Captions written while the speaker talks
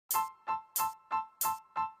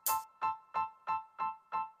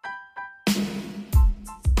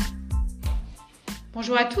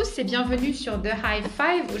Bonjour à tous et bienvenue sur The Hive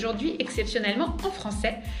 5, aujourd'hui exceptionnellement en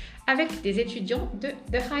français, avec des étudiants de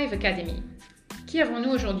The Hive Academy. Qui avons-nous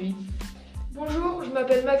aujourd'hui? Bonjour, je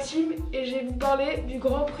m'appelle Maxime et je vais vous parler du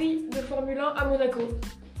Grand Prix de Formule 1 à Monaco.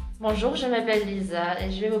 Bonjour, je m'appelle Liza et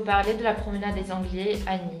je vais vous parler de la Promenade des Anglais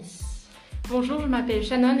à Nice. Bonjour, je m'appelle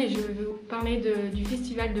Shannon et je vais vous parler du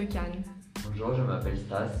Festival de Cannes. Bonjour, je m'appelle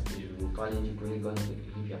Stas et je vais vous parler du Polygone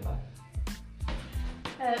Riviera.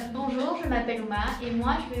 Bonjour, je m'appelle Oma et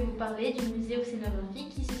moi je vais vous parler du Musée Océanographique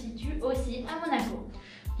qui se situe aussi à Monaco.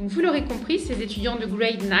 Donc, vous l'aurez compris, ces étudiants de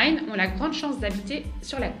Grade 9 ont la grande chance d'habiter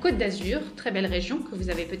sur la Côte d'Azur, très belle région que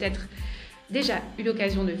vous avez peut-être déjà eu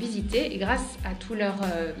l'occasion de visiter. Et grâce à tous leurs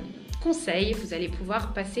conseils, vous allez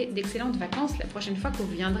pouvoir passer d'excellentes vacances la prochaine fois que vous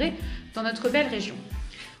viendrez dans notre belle région.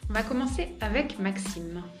 On va commencer avec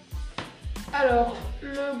Maxime. Alors,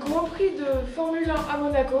 le Grand Prix de Formule 1 à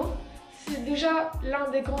Monaco, c'est déjà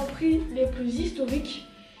l'un des grands prix les plus historiques.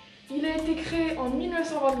 Il a été créé en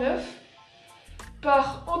 1929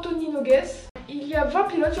 par Anthony Nogues. Il y a 20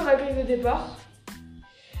 pilotes sur la grille de départ.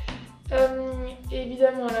 Et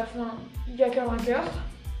évidemment, à la fin, il n'y a qu'un vainqueur.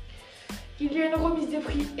 Il y a une remise des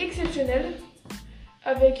prix exceptionnelle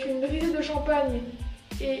avec une risée de champagne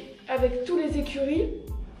et avec tous les écuries.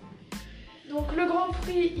 Donc le Grand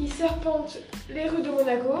Prix, il serpente les rues de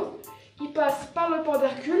Monaco. Il passe par le port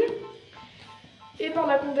d'Hercule et par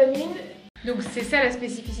la Condamine. Donc c'est ça la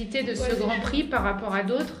spécificité de ce Grand Prix par rapport à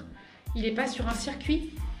d'autres. Il n'est pas sur un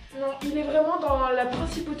circuit? Non, il est vraiment dans la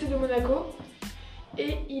principauté de Monaco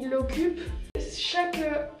et il occupe chaque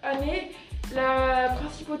année. La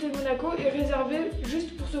principauté de Monaco est réservée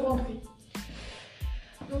juste pour ce Grand Prix.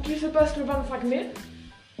 Donc il se passe le 25 mai.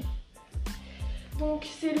 Donc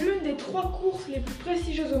c'est l'une des 3 courses les plus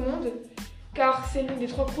prestigieuses au monde, car c'est l'une des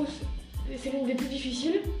 3 courses, c'est l'une des plus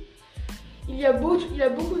difficiles. Il y a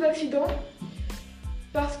beaucoup d'accidents,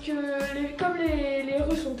 parce que comme les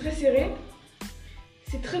rues sont très serrées,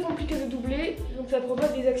 c'est très compliqué de doubler, donc ça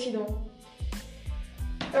provoque des accidents.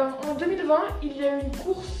 En 2020, il y a eu une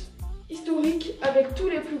course historique avec tous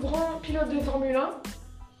les plus grands pilotes de Formule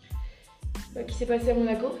 1 qui s'est passée à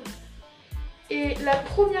Monaco. Et la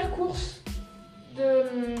première course de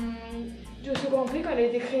ce Grand Prix, quand elle a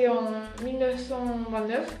été créée en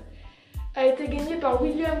 1929, a été gagnée par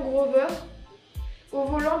William Grover au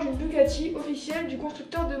volant d'une Bugatti officielle du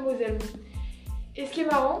constructeur de Moselle. Et ce qui est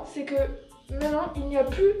marrant, c'est que maintenant il n'y a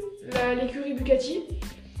plus l'écurie Bugatti,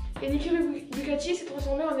 et l'écurie Bugatti s'est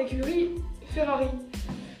transformée en écurie Ferrari.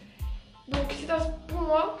 Donc pour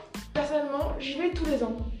moi, personnellement, j'y vais tous les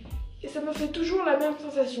ans. Et ça me fait toujours la même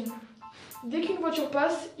sensation. Dès qu'une voiture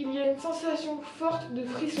passe, il y a une sensation forte de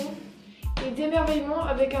frisson et d'émerveillement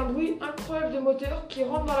avec un bruit incroyable de moteur qui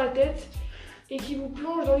rentre dans la tête et qui vous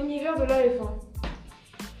plonge dans l'univers de la F1.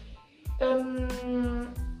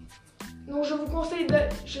 Donc je vous conseille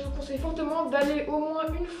fortement d'aller au moins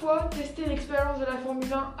une fois tester l'expérience de la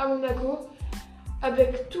Formule 1 à Monaco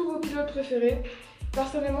avec tous vos pilotes préférés.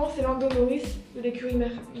 Personnellement, c'est Lando Norris de l'écurie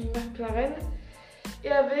McLaren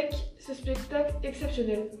et avec ce spectacle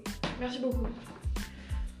exceptionnel. Merci beaucoup.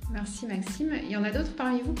 Merci Maxime. Il y en a d'autres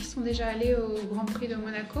parmi vous qui sont déjà allés au Grand Prix de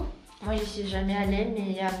Monaco? Moi, je suis jamais allée, mais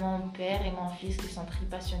il y a mon père et mon fils qui sont très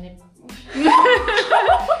passionnés.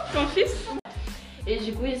 Ton fils? Et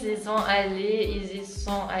du coup, ils y sont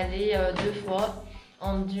allés 2 fois,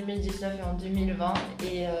 en 2019 et en 2020.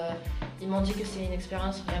 Et ils m'ont dit que c'est une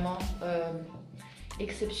expérience vraiment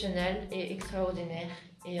exceptionnelle et extraordinaire.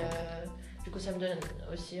 Et du coup, ça me donne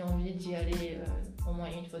aussi envie d'y aller au moins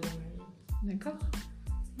une fois dans ma vie. D'accord.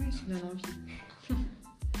 Oui, ça donne envie.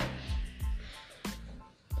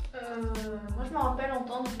 Moi je me rappelle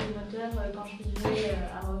entendre les moteurs quand je vivais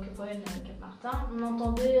à Roquebrune, Cap-Martin. On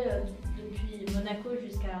entendait depuis Monaco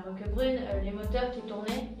jusqu'à Roquebrune les moteurs qui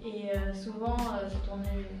tournaient et souvent ça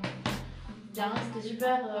tournait bien, c'était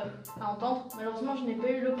super à entendre. Malheureusement je n'ai pas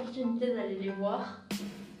eu l'opportunité d'aller les voir,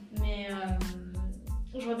 mais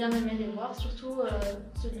j'aurais bien aimé les voir, surtout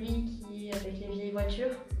celui qui est avec les vieilles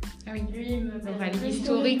voitures. Ah oui, lui il me le rallye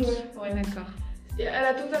historique. Ouais. D'accord. Et elle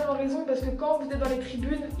a totalement raison parce que quand vous êtes dans les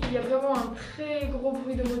tribunes, il y a vraiment un très gros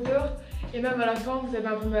bruit de moteur et même à la fin, vous avez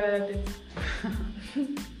un peu mal à la tête.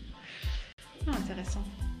 Intéressant.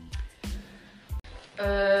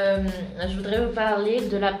 Je voudrais vous parler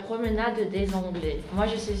de la promenade des Anglais. Moi,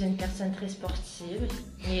 je suis une personne très sportive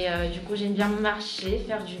et du coup, j'aime bien marcher,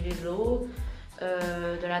 faire du vélo,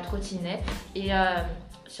 de la trottinette. Et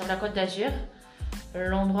sur la Côte d'Azur,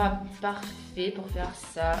 l'endroit parfait pour faire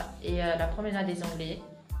ça est la promenade des Anglais,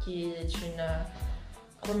 qui est une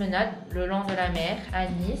promenade le long de la mer à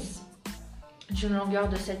Nice, d'une longueur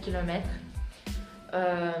de 7 km.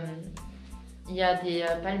 Il y a des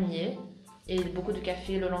palmiers et beaucoup de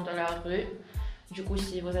cafés le long de la rue. Du coup,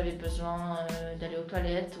 si vous avez besoin d'aller aux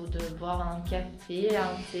toilettes ou de boire un café,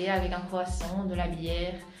 un thé avec un poisson, de la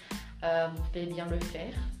bière, vous pouvez bien le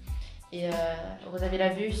faire. Et vous avez la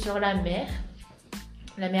vue sur la mer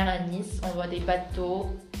à Nice. On voit des bateaux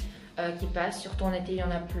qui passent, surtout en été, il y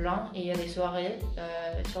en a plein. Et il y a des soirées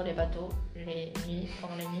sur les bateaux,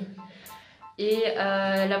 pendant les nuits. Et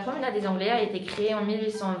la Promenade des Anglais a été créée en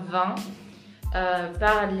 1820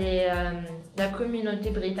 par la communauté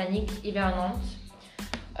britannique hivernante.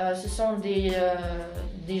 Ce sont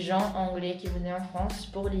des gens anglais qui venaient en France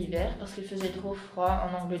pour l'hiver parce qu'il faisait trop froid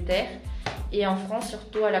en Angleterre. Et en France,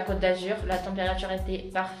 surtout à la Côte d'Azur, la température était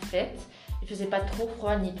parfaite. Il faisait pas trop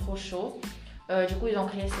froid ni trop chaud. Du coup, ils ont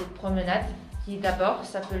créé cette promenade qui d'abord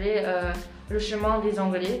s'appelait le chemin des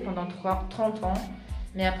Anglais pendant 30 ans.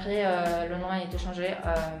 Mais après, le nom a été changé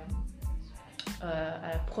à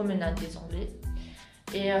la promenade des Anglais.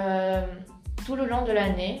 Et tout le long de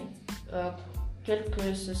l'année, quelle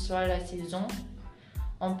que ce soit la saison,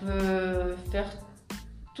 on peut faire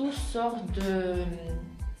toutes sortes de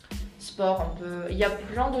sports. Il y a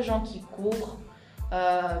plein de gens qui courent,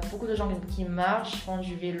 beaucoup de gens qui marchent, font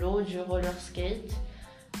du vélo, du roller skate.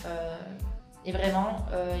 Et vraiment,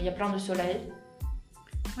 il y a plein de soleil.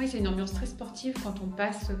 Oui, c'est une ambiance très sportive quand on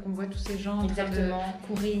passe, qu'on voit tous ces gens en train de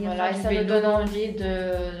courir. Voilà, et ça me donne envie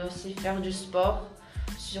de aussi faire du sport.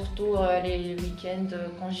 Surtout les week-ends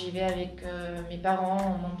quand j'y vais avec mes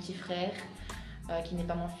parents, mon petit frère, qui n'est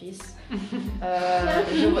pas mon fils.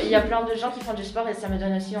 Il y a plein de gens qui font du sport et ça me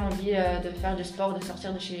donne aussi envie de faire du sport, de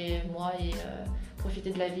sortir de chez moi et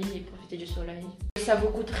profiter de la vie et profiter du soleil. Ça vous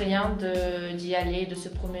coûte rien d'y aller, de se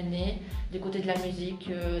promener, d'écouter de la musique,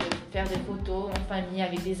 de faire des photos en famille,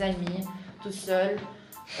 avec des amis, tout seul.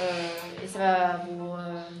 Et ça va vous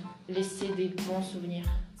laisser des bons souvenirs.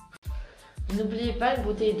 N'oubliez pas une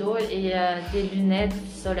bouteille d'eau et des lunettes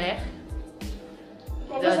solaires.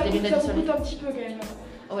 En fait, ça vous coûte un petit peu quand même.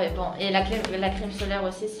 Ouais, bon, et la crème solaire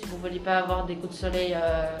aussi si vous ne voulez pas avoir des coups de soleil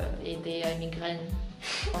et des migraines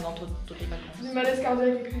pendant toutes les vacances. Du malaise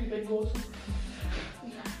cardiaque et puis gros.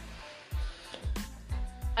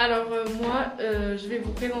 Alors moi, je vais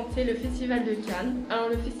vous présenter le Festival de Cannes. Alors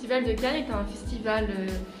le Festival de Cannes est un festival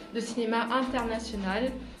de cinéma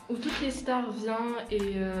international où toutes les stars viennent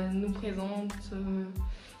et nous présentent,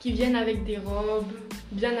 qui viennent avec des robes,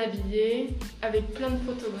 bien habillées, avec plein de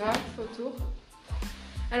photographes autour.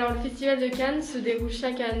 Alors le Festival de Cannes se déroule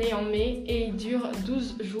chaque année en mai et il dure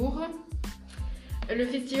 12 jours. Le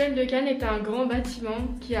Festival de Cannes est un grand bâtiment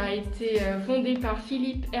qui a été fondé par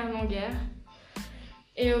Philippe Erlanger.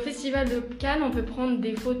 Et au Festival de Cannes, on peut prendre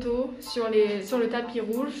des photos sur le tapis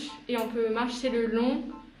rouge et on peut marcher le long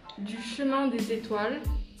du chemin des étoiles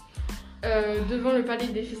devant le palais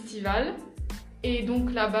des festivals. Et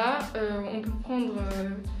donc là-bas, on peut prendre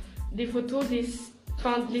des photos.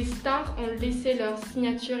 Les stars ont laissé leur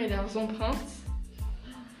signature et leurs empreintes.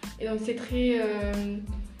 Et donc c'est très...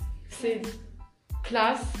 c'est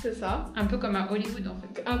classe, c'est ça. Un peu comme à Hollywood en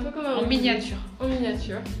fait. Un peu comme à En miniature. En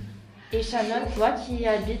miniature. Et Shannon, toi qui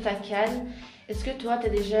habites à Cannes, est-ce que toi, tu as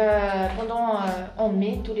déjà, en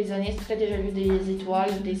mai, tous les années, est-ce que tu as déjà vu des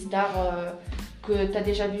étoiles, des stars que tu as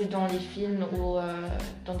déjà vues dans les films ou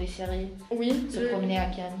dans des séries Oui. se promener à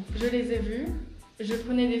Cannes? Je les ai vues. Je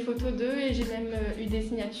prenais des photos d'eux et j'ai même eu des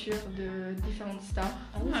signatures de différentes stars.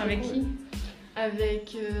 Avec qui?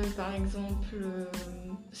 Avec, par exemple,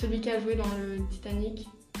 celui qui a joué dans le Titanic.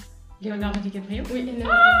 Leonardo DiCaprio? Oui,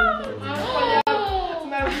 Leonardo DiCaprio. Incroyable!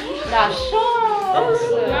 La chance!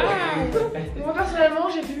 Wow. Moi personnellement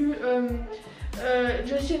j'ai vu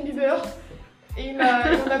Justin Bieber et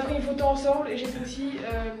on a pris une photo ensemble et j'ai vu aussi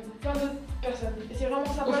plein d'autres personnes. Et c'est vraiment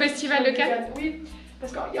sympa. Au Festival de Cannes? Oui,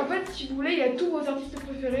 parce qu'en fait si vous voulez il y a tous vos artistes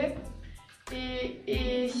préférés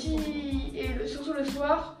et surtout le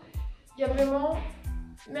soir il y a vraiment,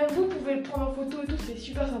 même vous pouvez le prendre en photo et tout, c'est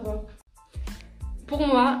super sympa. Pour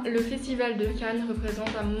moi, le Festival de Cannes représente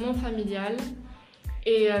un moment familial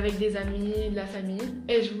et avec des amis, de la famille.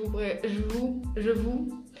 Et je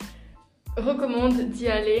vous recommande d'y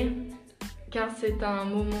aller car c'est un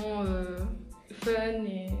moment fun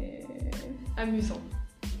et amusant.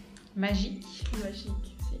 Magique.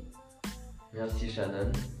 Magique aussi. Merci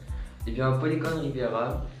Shannon. Et bien, Polygone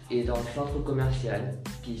Riviera est un centre commercial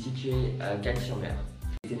qui est situé à Cannes-sur-Mer.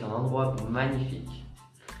 C'est un endroit magnifique.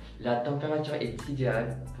 La température est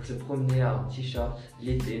idéale pour se promener en t-shirt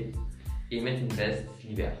l'été et mettre une veste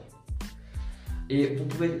l'hiver. Et vous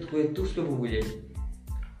pouvez trouver tout ce que vous voulez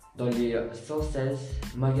dans les 116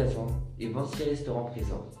 magasins et 26 restaurants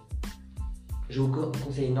présents. Je vous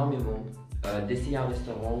conseille énormément d'essayer un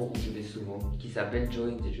restaurant où je vais souvent qui s'appelle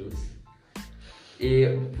Aujourd'hui.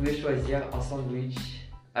 Et vous pouvez choisir un sandwich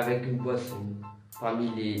avec une boisson parmi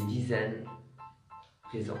les dizaines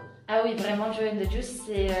présents. Ah oui, vraiment, Joe and the Juice,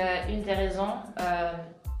 c'est une des raisons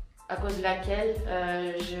à cause de laquelle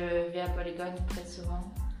je vais à Polygone très souvent.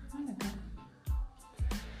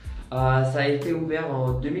 Ça a été ouvert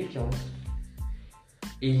en 2015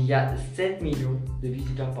 et il y a 7 millions de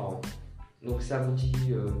visiteurs par an. Donc ça vous dit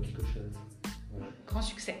quelque chose. Voilà. Grand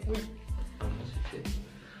succès. Oui. Un grand succès.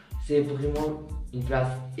 C'est vraiment une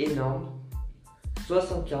place énorme,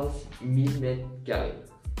 75 000 mètres carrés.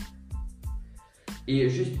 Et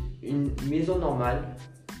juste une maison normale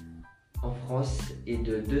en France est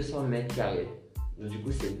de 200 mètres carrés. Donc du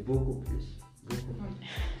coup c'est beaucoup plus. Beaucoup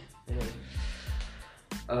plus.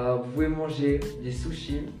 Vous pouvez manger des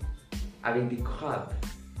sushis avec des crabes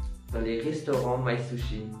dans les restaurants My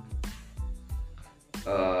Sushi.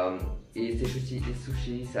 Et ces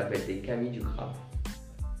sushis s'appellent des camis du crabe.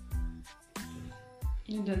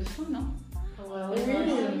 Il nous donne faim, non? Oui,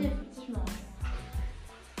 effectivement.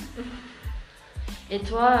 Et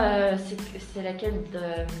toi, c'est laquelle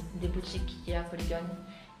des boutiques qu'il y a à Polygone,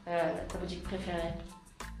 ta boutique préférée?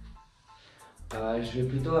 Je vais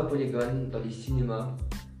plutôt à Polygone dans les cinémas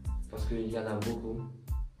parce qu'il y en a beaucoup.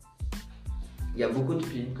 Il y a beaucoup de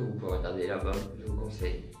films que vous pouvez regarder là-bas, je vous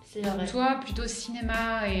conseille. C'est vrai. Toi, plutôt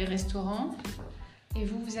cinéma et restaurant. Et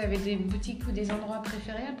vous, vous avez des boutiques ou des endroits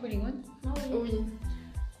préférés à Polygone? Oui.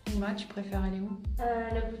 Emma, tu préfères aller où?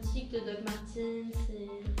 La boutique de Doc Martens,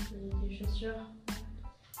 c'est des chaussures.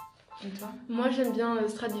 Et toi? Moi j'aime bien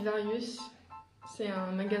Stradivarius. C'est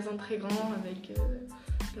un magasin très grand avec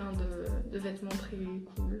plein de vêtements très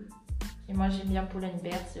cool. Et moi j'aime bien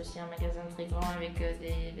Pull&Bear, c'est aussi un magasin très grand avec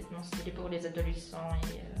des vêtements stylés pour les adolescents.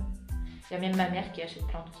 Et il y a même ma mère qui achète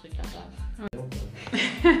plein de trucs là-bas.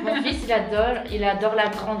 Mon fils il adore la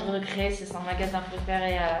Grande Recré, c'est son magasin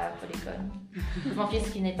préféré à Polygone. Mon fils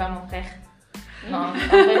qui n'est pas mon frère. Non,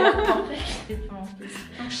 vraiment mon frère qui n'est pas mon fils.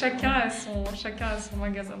 Donc chacun a son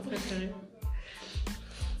magasin préféré.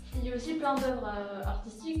 Il y a aussi plein d'œuvres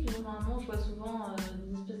artistiques. Normalement, je vois souvent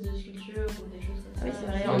des espèces de sculptures ou des choses comme ça. Oui, c'est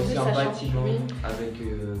vrai. Il y a En plus, aussi ça un change. bâtiment Oui. avec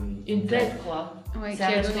Une tête quoi. Ouais, qui C'est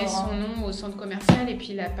un a donné restaurant. son nom au centre commercial. Et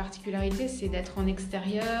puis la particularité, c'est d'être en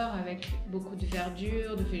extérieur avec beaucoup de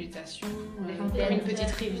verdure, de végétation, Des comme fontaines. une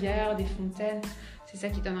petite rivière, des fontaines. C'est ça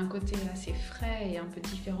qui donne un côté assez frais et un peu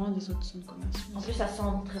différent des autres centres commerciaux. En plus, ça sent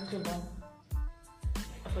très très bon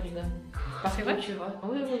à Polygone. C'est vrai? Tu vois.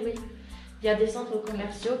 Oui, oui, oui. Il y a des centres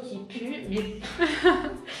commerciaux qui puent, mais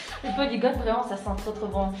le Polygone, vraiment, ça sent trop trop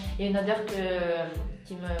bon. Il y a une odeur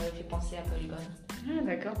qui me fait penser à Polygone. Ah,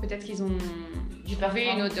 d'accord, peut-être qu'ils ont Du trouvé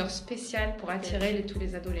parfum. une odeur spéciale pour attirer tous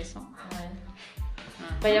les adolescents. Ouais.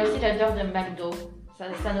 Ah. Bah, il y a aussi l'odeur de McDo.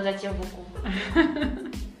 Ça nous attire beaucoup.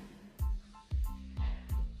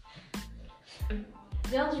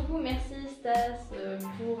 Bien, du coup, merci Stas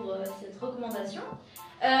pour cette recommandation.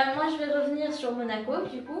 Moi, je vais revenir sur Monaco,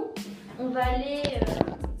 du coup. On va aller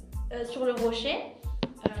sur le rocher,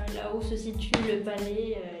 là où se situe le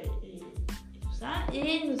palais et tout ça.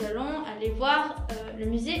 Et nous allons aller voir le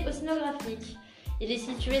musée Océanographique. Il est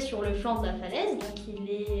situé sur le flanc de la falaise, donc il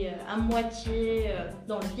est à moitié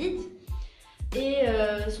dans le vide. Et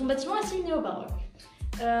son bâtiment est assez néo-baroque.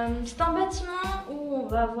 C'est un bâtiment où on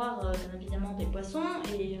va avoir bien évidemment des poissons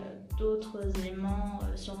et d'autres éléments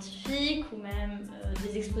scientifiques ou même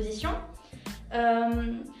des expositions.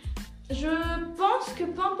 Je pense que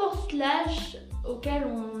peu importe l'âge auquel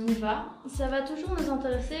on y va, ça va toujours nous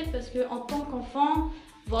intéresser parce qu'en tant qu'enfant,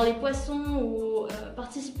 voir les poissons ou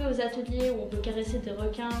participer aux ateliers où on peut caresser des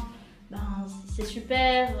requins, ben, c'est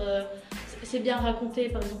super. C'est bien raconté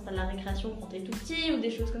par exemple à la récréation quand t'es tout petit ou des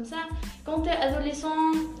choses comme ça. Quand t'es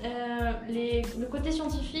adolescent, le côté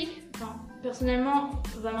scientifique, enfin, personnellement,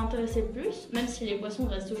 va m'intéresser plus, même si les poissons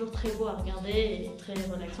restent toujours très beaux à regarder et très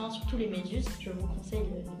relaxants, surtout les méduses, je vous conseille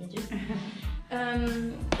les méduses.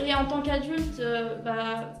 Et en tant qu'adulte,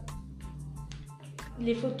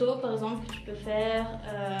 les photos par exemple que tu peux faire,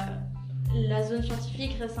 la zone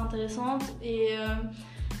scientifique reste intéressante et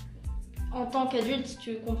en tant qu'adulte,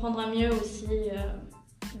 tu comprendras mieux aussi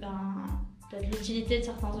peut-être l'utilité de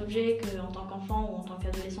certains objets qu'en tant qu'enfant ou en tant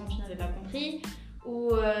qu'adolescent tu n'avais pas compris.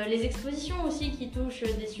 Ou les expositions aussi qui touchent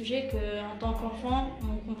des sujets qu'en tant qu'enfant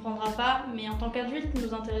on ne comprendra pas, mais en tant qu'adulte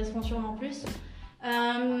nous intéresseront sûrement plus.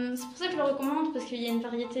 C'est pour ça que je le recommande parce qu'il y a une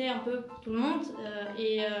variété un peu pour tout le monde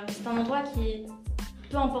et c'est un endroit qui,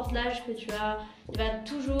 peu importe l'âge que tu as, il va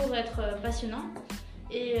toujours être passionnant.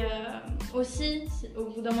 Et aussi, au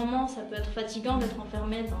bout d'un moment, ça peut être fatigant d'être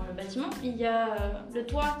enfermé dans le bâtiment. Il y a le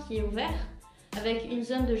toit qui est ouvert, avec une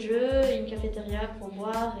zone de jeu, une cafétéria pour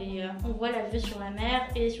boire et on voit la vue sur la mer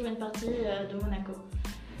et sur une partie de Monaco.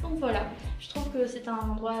 Donc voilà, je trouve que c'est un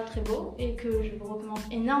endroit très beau et que je vous recommande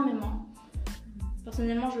énormément.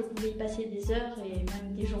 Personnellement, je pouvais y passer des heures et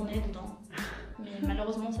même des journées dedans. Mais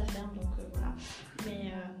malheureusement, ça ferme, donc voilà.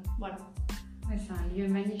 Mais voilà. Ouais, c'est un lieu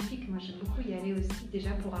magnifique. Moi, j'aime beaucoup y aller aussi.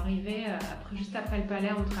 Déjà, pour arriver, juste après le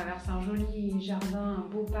palais, on traverse un joli jardin, un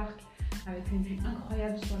beau parc avec une vue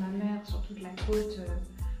incroyable sur la mer, sur toute la côte.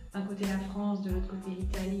 D'un côté la France, de l'autre côté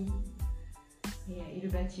l'Italie. Et le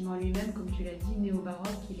bâtiment lui-même, comme tu l'as dit,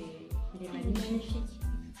 néo-baroque, il est magnifique.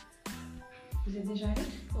 Vous êtes déjà allé?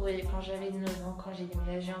 Oui, quand j'avais 9 ans, quand j'ai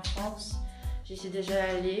déménagé en France, j'y suis déjà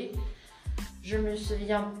allée. Je me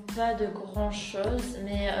souviens pas de grand chose,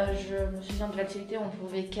 mais je me souviens de l'activité où on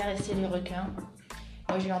pouvait caresser les requins.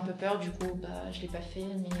 Moi j'ai eu un peu peur, du coup je l'ai pas fait,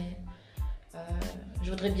 mais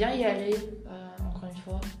je voudrais bien y aller encore une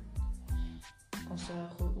fois quand ça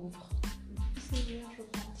rouvre. C'est ouvert, je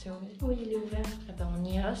crois. C'est ouvert? Oui, il est ouvert. Ah ben, on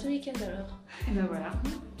ira ce week-end alors. Et ben voilà,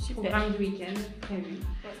 Super. Programme du week-end prévu.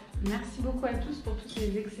 Ouais. Merci beaucoup à tous pour toutes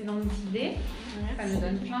ces excellentes idées. Ça nous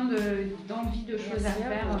donne plein d'envie de choses à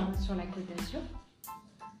faire sur la Côte d'Azur.